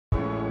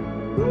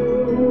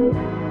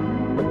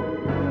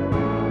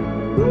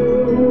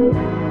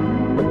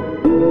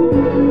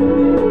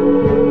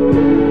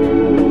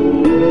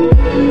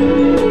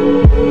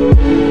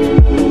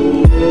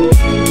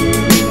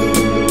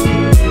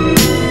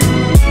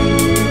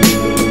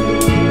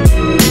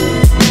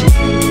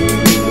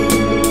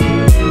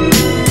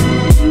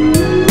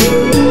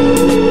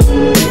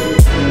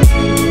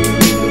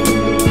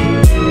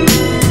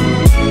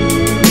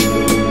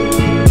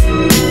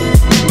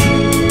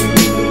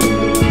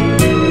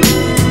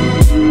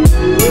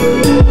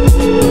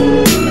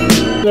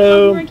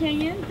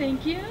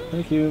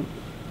Thank you.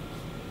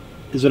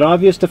 Is it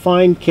obvious to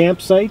find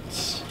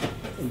campsites?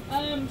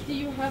 Do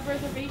you have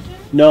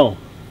reservations? No.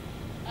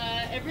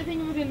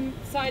 Everything within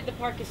inside the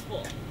park is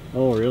full.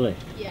 Oh, really?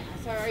 Yeah.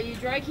 So are you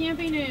dry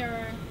camping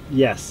or?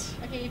 Yes.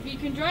 Okay, if you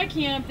can dry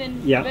camp,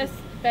 then yeah. The best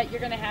bet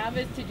you're gonna have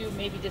is to do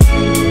maybe just.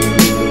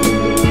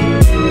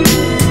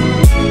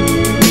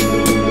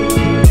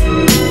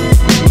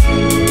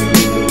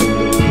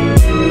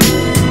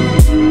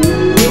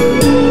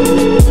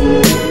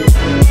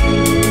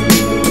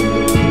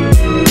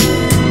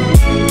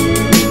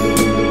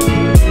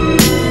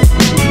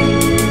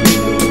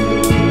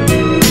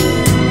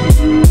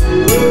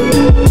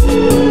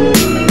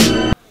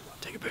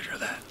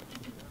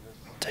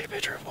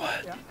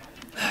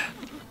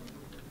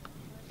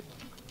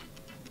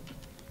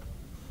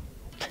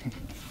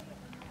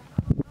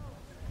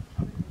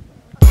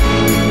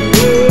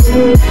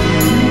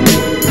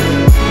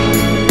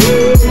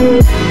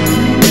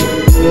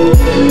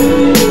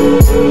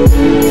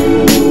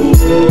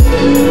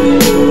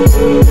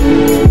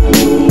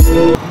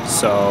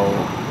 So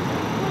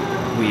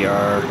we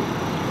are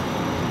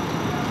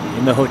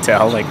in the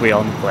hotel, like we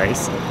own the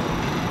place,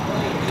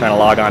 trying to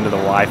log on to the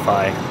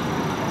Wi-Fi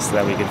so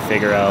that we can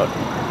figure out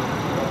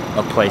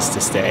a place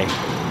to stay.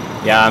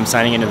 Yeah, I'm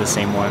signing into the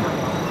same one.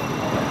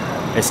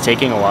 It's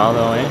taking a while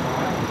though, eh?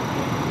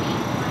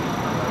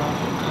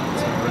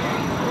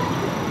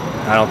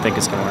 I don't think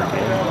it's gonna work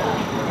either.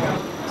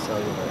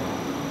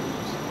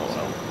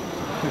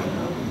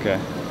 Okay.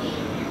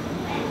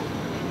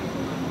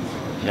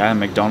 Yeah,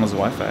 McDonald's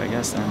Wi-Fi, I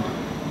guess then.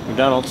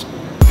 McDonald's.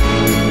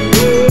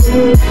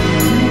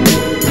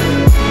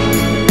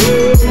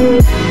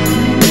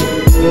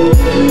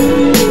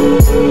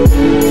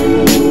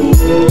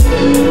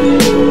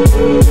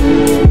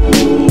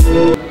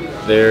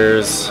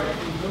 There's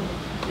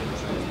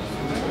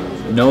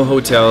no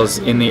hotels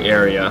in the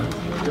area.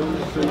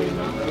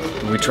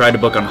 We tried to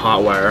book on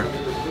Hotwire.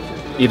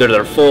 Either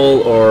they're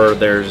full or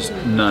there's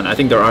none. I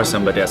think there are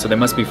some, but yeah, so they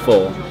must be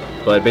full.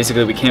 But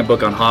basically we can't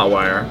book on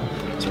Hotwire,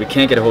 so we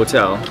can't get a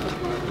hotel.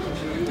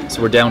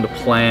 So we're down to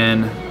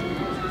plan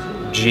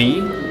G,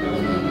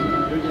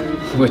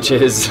 which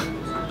is,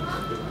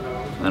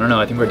 I don't know,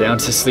 I think we're down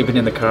to sleeping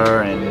in the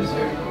car and...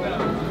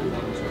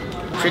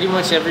 Pretty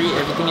much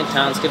everything in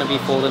town's gonna be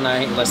full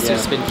tonight unless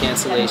there's been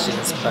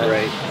cancellations.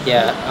 But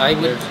yeah, I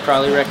would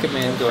probably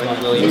recommend going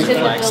to Williams or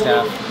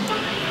Flagstaff.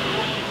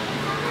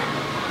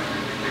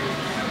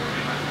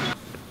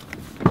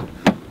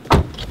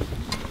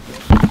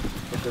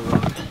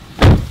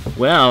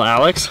 Well,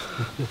 Alex,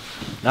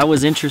 that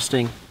was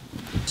interesting.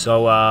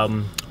 So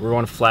we're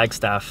going to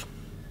Flagstaff.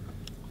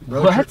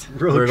 What?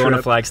 We're going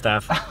to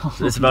Flagstaff.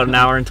 It's about an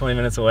hour and 20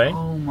 minutes away.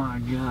 Oh my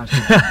gosh.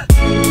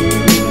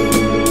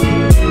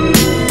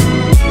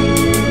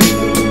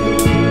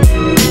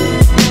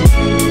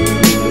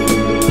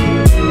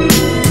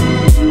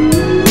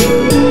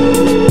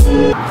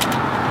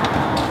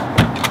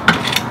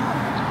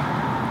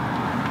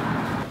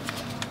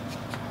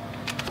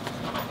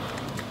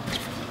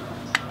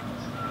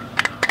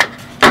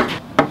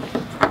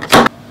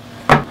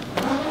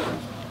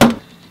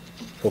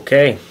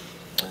 Okay,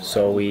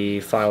 so we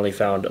finally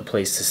found a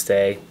place to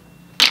stay.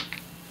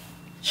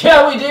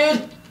 Yeah, we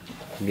did!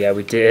 Yeah,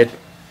 we did.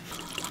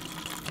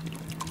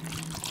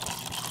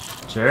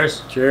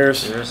 Cheers.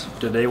 Cheers. Cheers.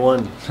 To day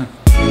one.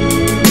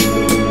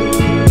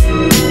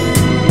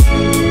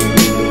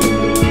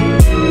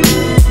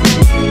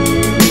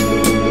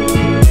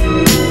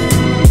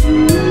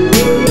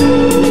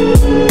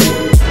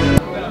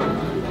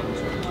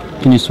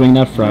 Can you swing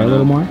that fry a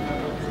little more?